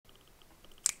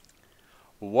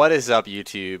What is up,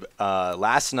 YouTube?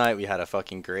 Last night we had a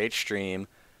fucking great stream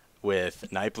with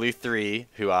Nightblue3,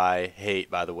 who I hate,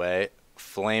 by the way.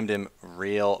 Flamed him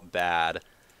real bad.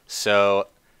 So,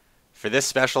 for this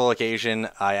special occasion,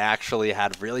 I actually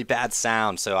had really bad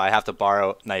sound, so I have to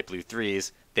borrow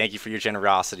Nightblue3's. Thank you for your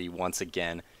generosity once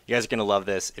again. You guys are going to love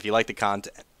this. If you like the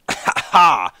content,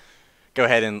 go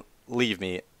ahead and leave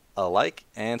me a like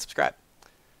and subscribe.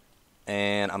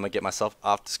 And I'm going to get myself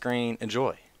off the screen.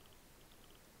 Enjoy.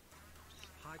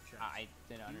 I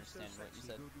didn't understand what you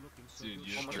said. Dude,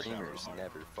 you Streamers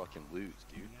never fucking lose,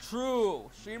 dude. True!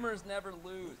 Streamers never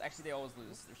lose. Actually, they always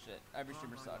lose their shit. Every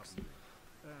streamer sucks.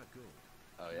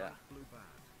 Oh, yeah.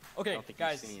 Okay, I don't think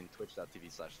guys. you've seen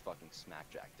twitch.tv/fucking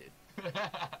smackjack, dude.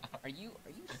 Are you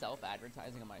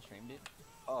self-advertising on my stream, dude?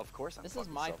 Oh, of course I'm This is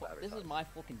fucking my self-advertising.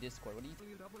 fucking Discord. What are you?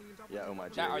 Yeah, oh my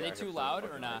Chat, God, are yeah, they I too have loud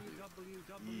fucking or not?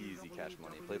 Easy cash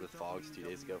money. Played with Fogs 2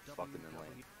 days ago. Fucked him in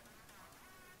lane.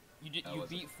 You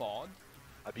beat Fog?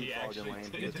 I beat He Fog in actually lane.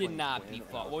 did. You did not beat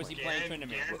Fog. What was he playing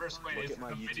tournament? Look at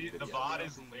my YouTube The video. bot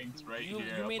is linked right You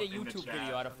here. made a in the YouTube chat.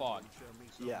 video out of Fog.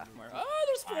 Yeah. Oh,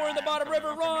 there's four in the bottom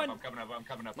river. Run! I'm coming up. I'm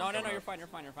coming up. No, you're fine. You're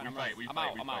fine. We I'm fight, out. we I'm fight,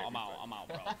 out, we fight. bro. I'm out.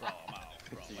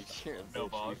 Dude, you're a No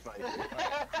bitch, balls. you fight.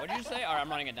 What did you say? Alright, I'm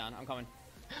running it down. I'm coming.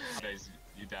 Guys,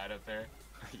 you died up there.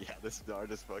 Yeah, this dart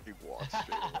just fucking walked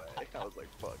straight away. I was like,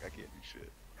 fuck, I can't do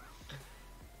shit.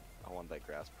 I want that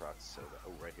grass proc so bad.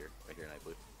 Oh, right here,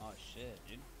 Nightblue. Oh shit,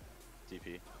 dude.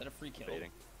 TP. Is that a free kill?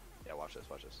 Baiting. Yeah, watch this.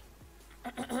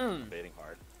 Baiting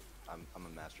hard. I'm a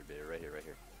masturbator right here.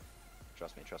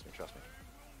 Trust me.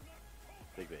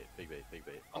 Big bait.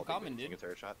 I'm coming, dude. Think a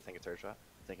turret shot.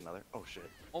 Think another. Oh shit.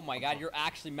 Oh my god, you're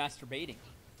actually masturbating.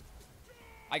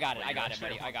 I got it, Wait, buddy.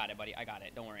 actually- I got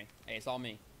it. Don't worry. Hey, it's all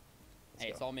me.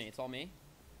 It's all me. Oh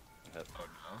no.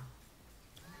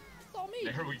 It's all me.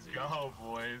 There we go,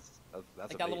 boys. That's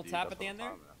Like a that bait, little dude. tap That's at the what end I'm there?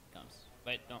 talking about. Comes.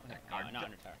 But don't. No, not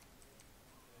under tower.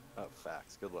 Oh,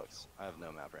 facts. Good looks. I have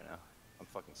no map right now. I'm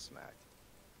fucking smacked.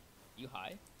 You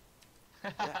high?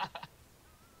 Yeah.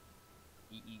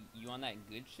 You on that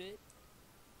good shit?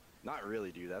 Not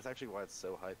really, dude. That's actually why it's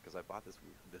so hyped, because I bought this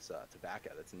tobacco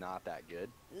that's not that good.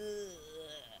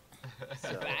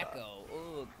 So, Tobacco.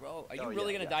 Ugh, bro. Are you oh,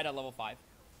 really yeah, gonna die at level 5?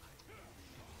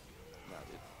 No,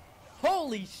 dude.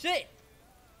 Holy shit!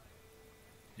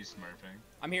 He's smurfing.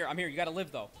 I'm here. You gotta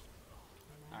live though.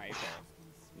 Alright, you're fair.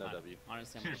 No W.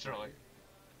 Honestly, I'm You're gonna trolling.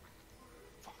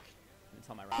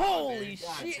 tell my God Holy shit!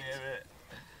 damn it.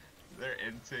 They're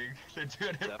inting. They're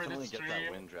doing it Definitely for the get that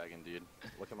stream. wind dragon, dude.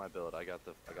 Look at my build. I got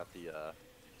the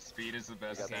Speed is the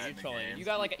best Okay, stat You're in the trolling. game. You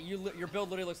got like your build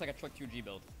literally looks like a Trick 2G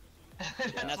build,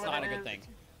 and that's what not it a good is. thing.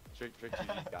 Trick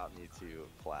GG got me to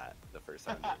plat the first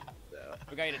time. So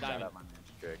We got you to shout diamond. out my man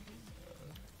Trick.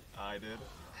 I did.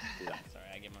 Yeah. Sorry,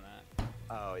 I gave him that.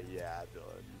 Oh yeah,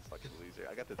 Dylan, you fucking loser.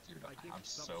 I got the. Dude, I'm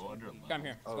so under. Come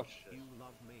here. Let's Oh go. shit.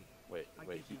 Wait.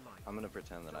 I'm gonna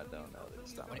pretend that I don't know that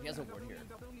he's down. What if he has a ward here?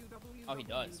 Oh, he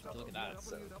does. Look at that.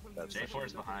 So that's J4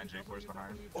 is behind. J4 is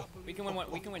behind. We can win.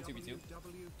 We can win 2v2.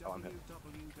 Oh, I'm him.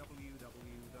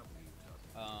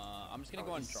 I'm just gonna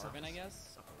go on Jarvan, I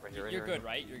guess. Right here, You're good,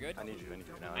 right? You're good. I need you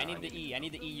now. I need the E. I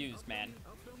need the EUs, man.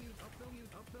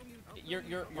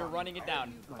 You're running it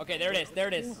down. Okay, there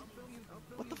it is.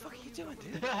 What the fuck are you doing,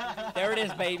 dude? There it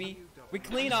is, baby. We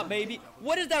clean up, baby.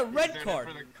 What is that red Doing it card?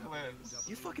 for the clips.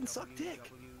 You fucking suck dick.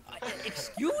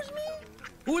 Excuse me?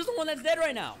 Who's the one that's dead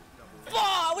right now?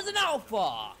 I was an alpha.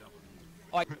 Oh,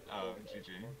 Oh, GG.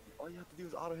 All you have to do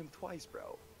is auto him twice,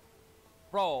 bro.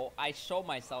 bro, I show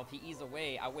myself. He eats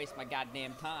away. I waste my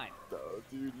goddamn time. No,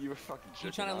 dude, you were fucking.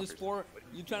 You trying to lose four?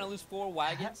 You trying to lose 4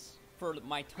 wagons for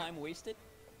my time wasted?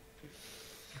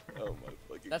 Oh my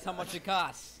fucking. That's how God. much it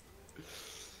costs.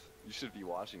 You should be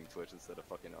watching Twitch instead of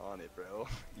fucking on it, bro.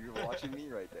 You're watching me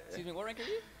right there. Excuse me, what rank are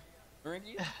you? What rank are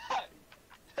you?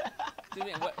 Excuse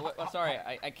me, what, sorry,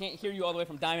 I can't hear you all the way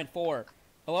from Diamond 4.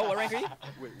 Hello, what rank are you?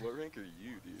 Wait, what rank are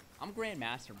you, dude? I'm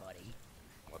Grandmaster, buddy.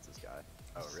 What's this guy?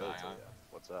 Oh, really? Scion.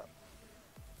 What's up?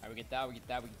 Alright, we get that.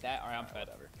 Alright, I'm fed.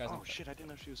 Whatever. Guys, Oh I'm fed. shit, I didn't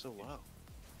know she was so low.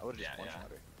 I would've just Yeah, one-shot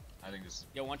yeah. her. I think this.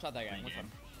 Yo, one shot that guy. One Pre-game.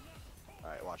 shot.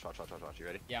 Alright, watch. You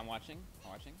ready? Yeah, I'm watching.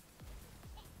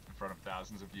 In front of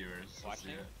thousands of viewers. Let's see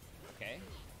Watching. it. Okay.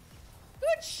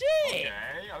 Good shit.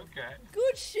 Okay.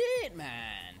 Good shit,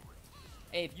 man.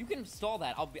 Hey, if you can stall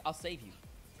that, I'll save you.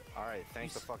 Alright,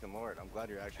 thank the fucking lord. I'm glad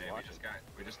you're actually Hey, watching.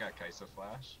 we just got Kaisa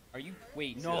Flash. Are you?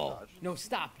 Wait, See that no, dodge? no,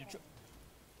 stop.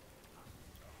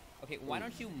 Okay, why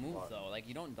don't you move though? Like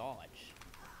you don't dodge.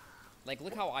 Like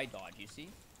look how I dodge. You see?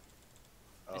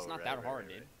 It's not that hard,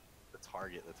 dude. The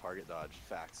target dodge.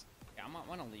 Facts. Yeah, I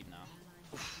want to leave now.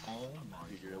 Oh my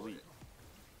Dude, you're elite.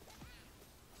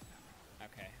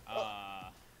 Okay.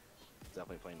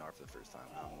 definitely playing Nar for the first time.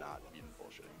 I'm not even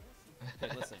bullshitting.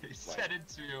 Hey, listen. He said it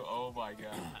too. Oh my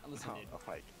god. Listen, No, dude.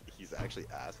 like, he's actually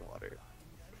ass water.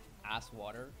 Ass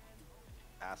water.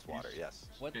 Ass water, yes.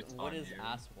 What It's what on is you.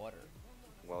 ass water?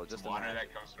 Well, just Water imagine.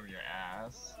 that comes from your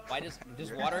ass. Why does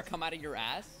Your water ass. come out of your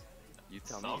ass? You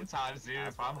tell me. it's Sometimes, dude,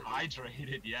 ass if I'm water,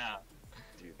 hydrated, yeah.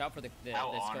 dude. Out for the How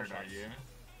skill honored are shots. you?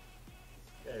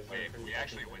 Guys, Wait, we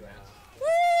actually win this.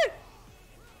 Woo!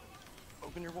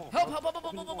 Open your wall. Help, bro. help, help, help,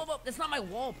 Open help, your help, help. That's not my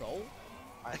wall, bro.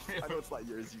 I know it's not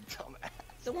yours, you dumbass.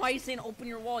 Then why are you saying open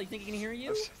your wall? You think he can hear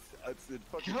you? That's it.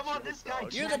 Fucking Come on, joke, this guy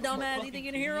dog. You're the Jack, dumbass. You think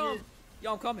you can hear him? idiot.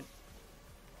 Yo, I'm coming.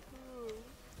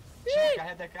 Jack, I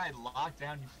had that guy locked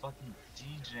down, you fucking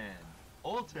degen.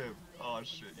 Ult him. Oh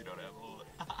shit, you don't have ult.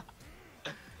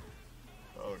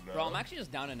 Oh no. Bro, I'm actually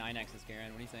just down to 9x this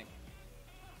Garen. What do you think?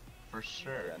 For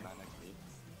sure. Yeah, not next to me.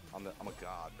 I'm a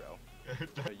god, bro.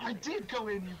 I did go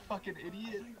in, you fucking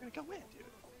idiot. You're gonna go in, dude.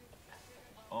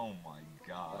 Oh my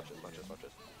god. Watch this, watch this, watch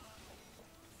this.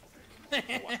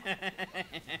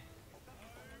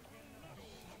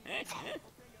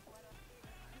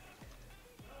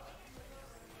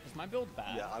 Is my build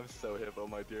bad? Yeah, I'm so hippo,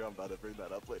 my dear. I'm about to bring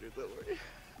that up later, don't worry.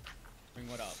 Bring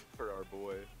what up? For our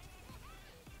boy.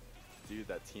 Dude,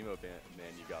 that Teemo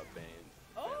man you got banned.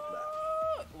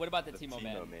 Oh! What about the The Teemo Teemo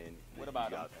man? main What that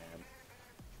about you got him? banned.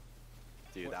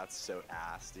 Dude, What? that's so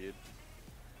ass, dude.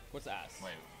 What's ass?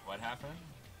 Wait, what happened?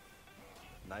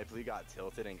 Nightblue got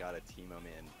tilted and got a Teemo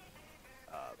man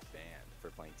banned for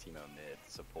playing Teemo mid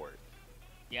support.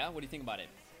 Yeah? What do you think about it?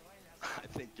 I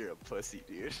think you're a pussy,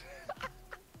 dude.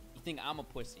 You think I'm a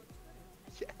pussy?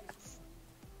 Yes.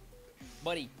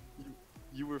 Buddy,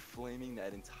 You were flaming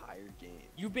that entire game.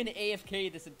 you've been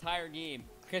AFK this entire game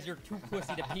because you're too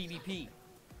pussy to PvP.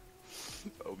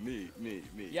 Oh, me.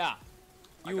 Yeah.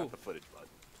 I You. got the footage, bud.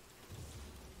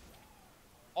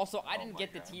 Also, I Oh didn't my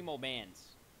get the God. Teemo bans.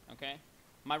 Okay?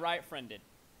 My Riot friend did.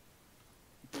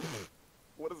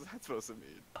 What is that supposed to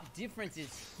mean? The difference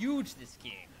is huge this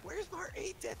game. Where's our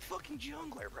 8 dead fucking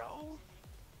jungler, bro?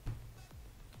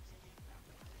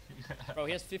 Bro,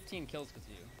 he has 15 kills because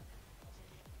of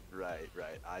you. Right.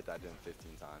 I died to him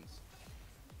 15 times.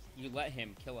 You let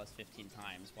him kill us 15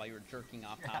 times while you were jerking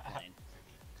off top lane.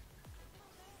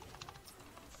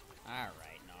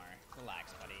 Alright, Nar.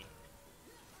 Relax, buddy.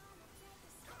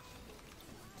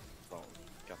 Boom.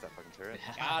 Got that fucking turret.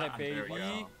 Got it, There we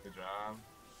baby. go. Good job.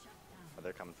 Oh,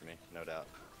 they're coming for me, no doubt.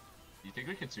 You think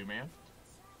we could two-man?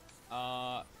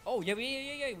 Oh, yeah,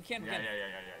 we can. Yeah.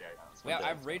 Let's go. I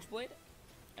have Rage Blade,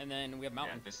 and then we have Yeah,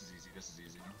 Mountain. this is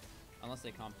easy. Unless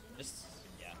they come. Just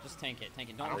tank it. I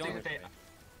Don't, don't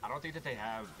don't. think that they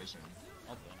have vision.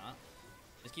 Hopefully not.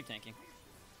 Just keep tanking.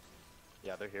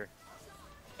 Yeah, they're here.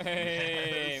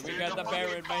 Hey, we Dude, got the the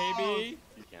Baron, fucking baby.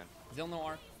 You can. Zil no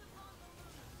R.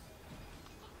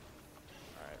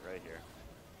 Alright, right here.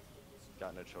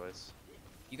 Got no choice.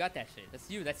 You got that shit. That's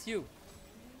you. That's you.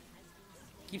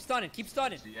 Keep stunning. Keep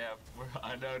stunning. Yeah,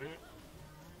 I know, dude.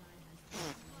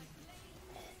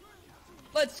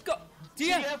 Let's go.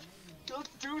 DF. TF, go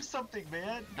do something,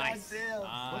 man. Nice. Goddamn.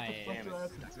 Nice. What the fuck do I have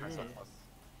to Nice, do? nice, nice.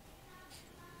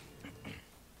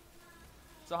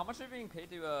 So how much are you being paid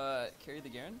to carry the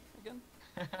Garen again?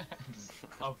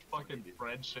 A fucking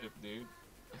friendship, dude.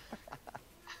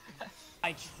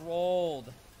 I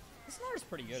trolled. This Nar's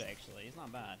pretty good actually. He's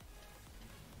not bad.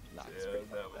 Nah, it's Yeah, pretty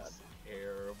that bad. was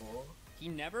terrible. He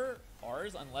never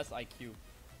R's unless IQ.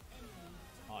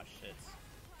 Oh shit.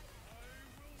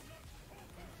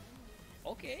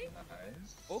 Okay.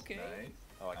 Nice. Okay. Nice.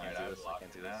 Oh, I can't Alright, do this. I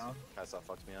can't do this. now. Kai'Sa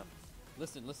fucked me up.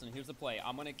 Listen. Here's the play.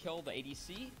 I'm gonna kill the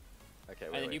ADC, Okay,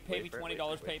 and wait, then wait, you pay me wait for it, $20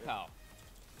 wait for it. PayPal.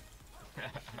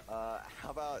 How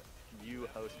about you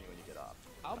host me when you get off?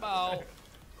 How about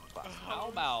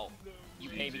Class. you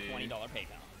pay me GG. $20 PayPal?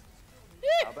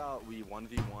 How about we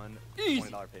 1v1, Easy.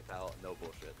 $20 PayPal, no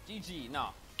bullshit. GG. No.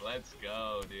 Let's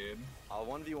go, dude. I'll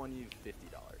 1v1 you $50.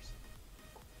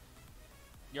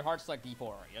 Your heart's like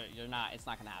D4. You're not. It's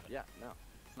not gonna happen. Yeah, no.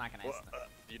 It's not gonna. Well,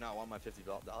 do you not want my $50?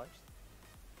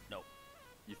 Nope.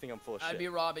 You think I'm full of shit? I'd be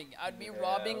robbing Yeah.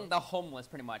 robbing the homeless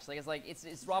pretty much. Like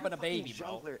it's robbing a baby, bro.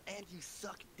 Jungler and you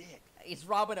suck dick. It's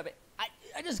robbing a baby.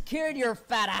 I just carried your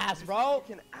fat ass, bro.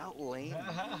 You can outlane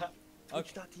me.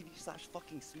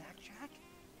 Twitch.tv/fucking smackjack.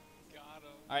 Got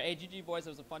him. All right, hey GG boys, it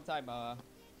was a fun time.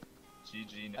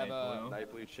 GG, Have a- Nightblue.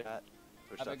 Nightblue chat.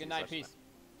 Have a good night, Twitch.tv/smack- peace.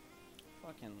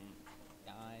 Fucking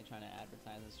guy trying to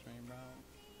advertise the stream,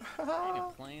 bro. Ain't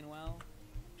it playing well?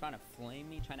 Trying to flame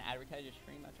me? Trying to advertise your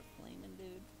stream after flaming,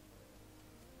 dude?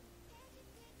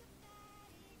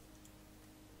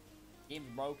 Game's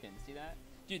broken. See that?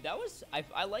 Dude, that was...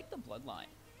 I like the bloodline.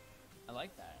 I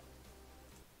like that.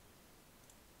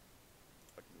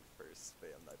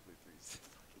 spam Nightblue3's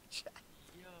fucking chat.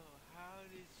 Yo, how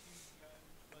did you guys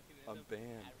fucking end I'm up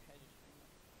banned. Advertise your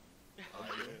stream. I'm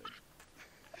banned.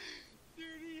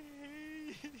 Dude, he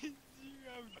hated you.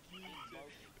 I'm geeked.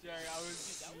 Jared, I was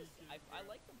Dude, that was geeking, I bro.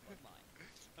 like the bloodline.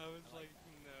 I was I like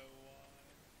like, no, why?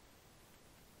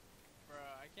 Bro,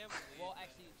 I can't believe Well, that.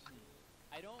 actually,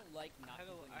 I don't like not.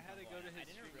 I had to go to I his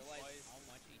didn't stream realize twice. how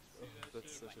much he. See that That's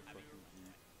shit? such a I fucking never-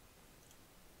 geek.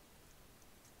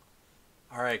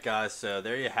 Alright guys, so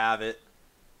there you have it.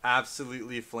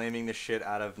 Absolutely flaming the shit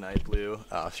out of Nightblue.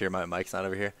 Oh, sure, my mic's not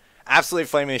over here. Absolutely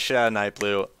flaming the shit out of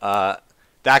Nightblue.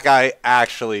 That guy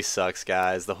actually sucks,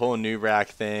 guys. The whole Nubrac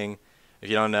thing. If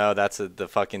you don't know, that's the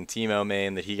fucking Teemo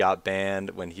main that he got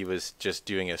banned when he was just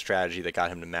doing a strategy that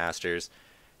got him to Masters.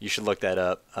 You should look that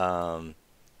up.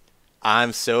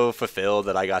 I'm so fulfilled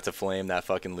that I got to flame that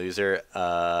fucking loser.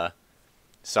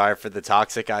 Sorry for the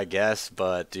toxic, I guess,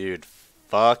 but dude,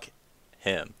 fuck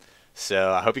him.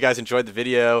 So I hope you guys enjoyed the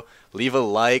video. Leave a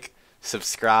like,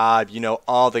 subscribe, you know,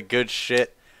 all the good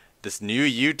shit. This new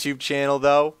YouTube channel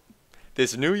though,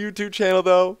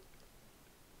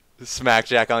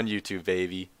 Smackjack on YouTube,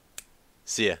 baby.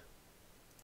 See ya.